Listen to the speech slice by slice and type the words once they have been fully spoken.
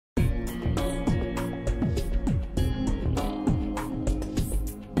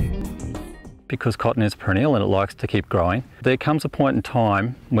because cotton is perennial and it likes to keep growing. There comes a point in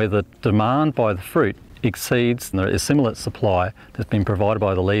time where the demand by the fruit exceeds the assimilate supply that's been provided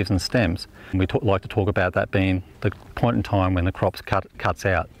by the leaves and stems. And we like to talk about that being the point in time when the crop cuts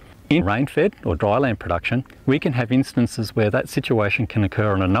out. In rain-fed or dryland production, we can have instances where that situation can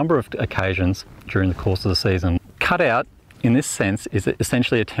occur on a number of occasions during the course of the season. Cutout, in this sense, is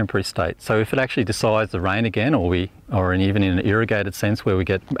essentially a temporary state. So if it actually decides to rain again, or even in an irrigated sense where we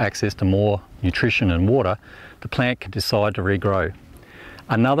get access to more nutrition and water, the plant can decide to regrow.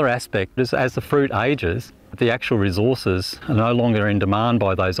 Another aspect is as the fruit ages, the actual resources are no longer in demand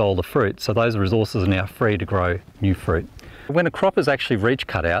by those older fruits, so those resources are now free to grow new fruit. When a crop has actually reached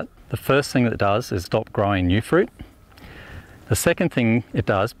cutout, the first thing that it does is stop growing new fruit. The second thing it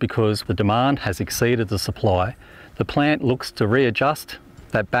does, because the demand has exceeded the supply, the plant looks to readjust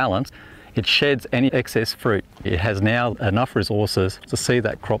that balance. It sheds any excess fruit. It has now enough resources to see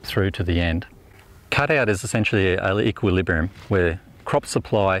that crop through to the end. Cutout is essentially an equilibrium where crop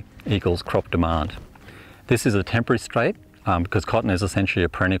supply equals crop demand. This is a temporary state because cotton is essentially a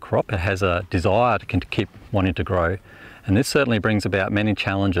perennial crop. It has a desire to keep wanting to grow. And this certainly brings about many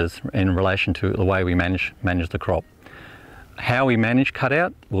challenges in relation to the way we manage the crop. How we manage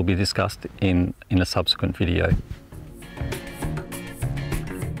cutout will be discussed in a subsequent video.